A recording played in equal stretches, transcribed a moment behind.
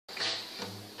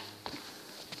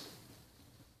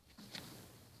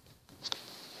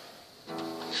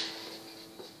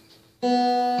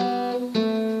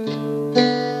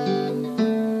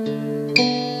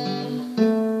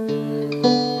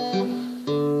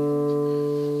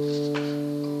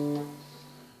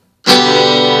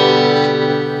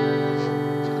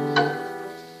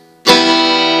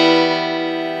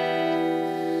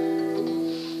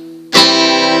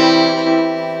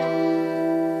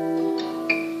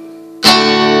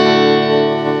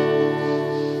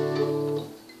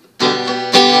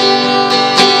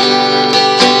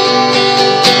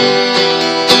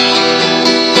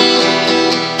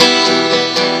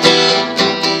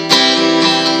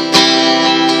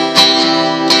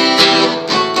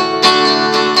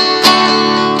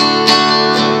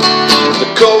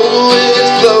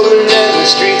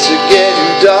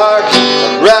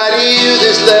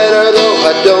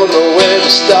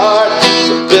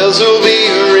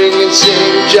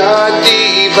God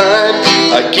divine.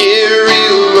 I get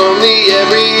real lonely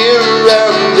every year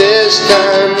around this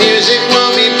time. Music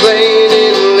will be playing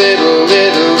in Little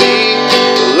Italy.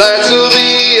 The lights will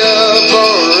be up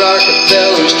on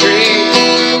Rockefeller Street.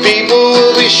 People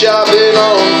will be shopping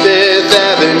on Fifth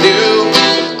Avenue.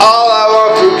 All I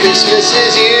want for Christmas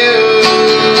is you.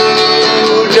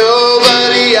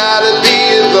 Nobody ought to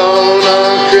be alone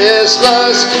on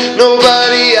Christmas.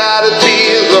 Nobody ought to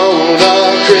be alone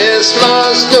on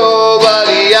Christmas.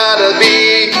 Nobody ought to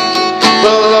be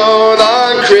alone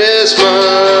on Christmas.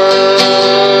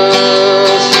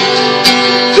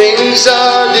 Things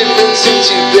are different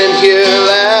since you've been here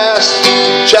last.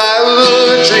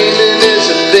 Childhood dreaming is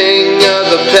a thing of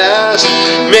the past.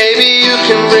 Maybe you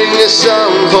can bring us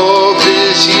some hope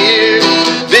this year.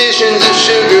 Visions of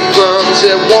sugar plums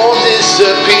that won't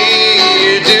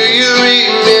disappear. Do you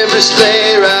remember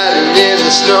sleigh riding in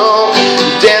the snow?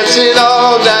 Dancing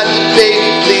all night, baby,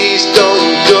 please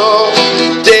don't go.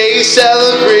 Today's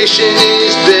celebration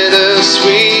is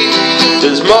bittersweet.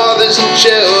 There's mothers and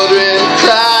children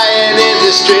crying in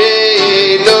the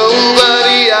street.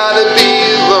 Nobody ought to be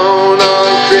alone on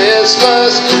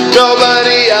Christmas.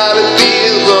 Nobody ought to be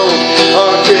alone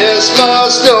on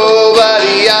Christmas.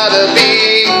 Nobody ought to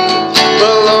be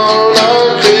alone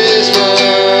on Christmas.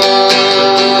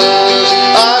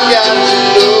 I've got to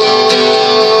know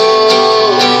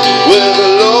where the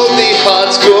lonely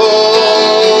hearts go.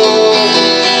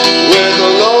 Where the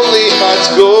lonely hearts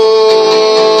go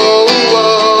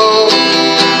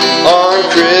on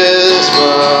Christmas.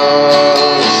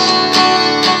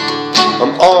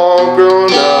 I'm all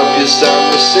grown up, yes,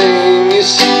 I'm the same, you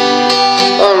see.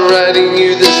 I'm writing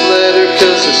you this letter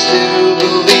cause I still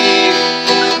believe.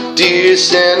 Dear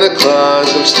Santa Claus,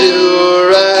 I'm still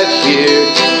right here.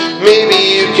 Maybe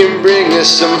you can bring us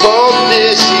some hope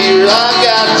this year. I've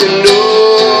got to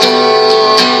know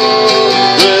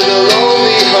where the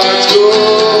lonely hearts go.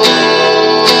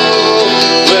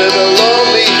 Where the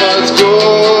lonely hearts go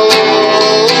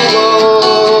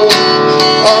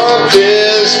on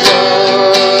Christmas.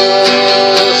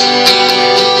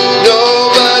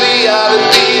 Nobody ought to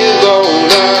be alone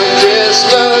on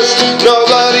Christmas.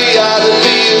 Nobody ought to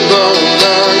be alone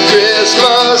on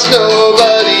Christmas.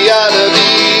 Nobody ought to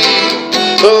be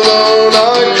alone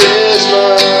on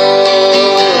Christmas.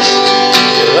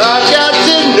 I've got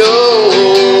to know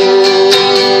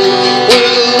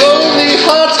where the lonely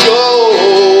hearts go.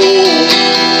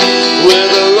 Where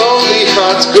the lonely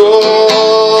hearts go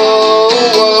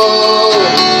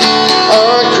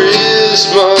on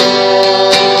Christmas.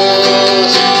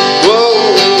 Whoa,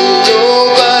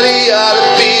 nobody ought to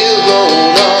be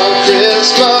alone on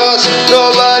Christmas.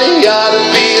 Nobody ought to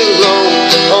be alone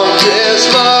on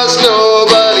Christmas.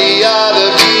 Nobody ought to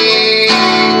be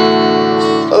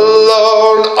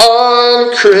alone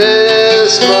on Christmas.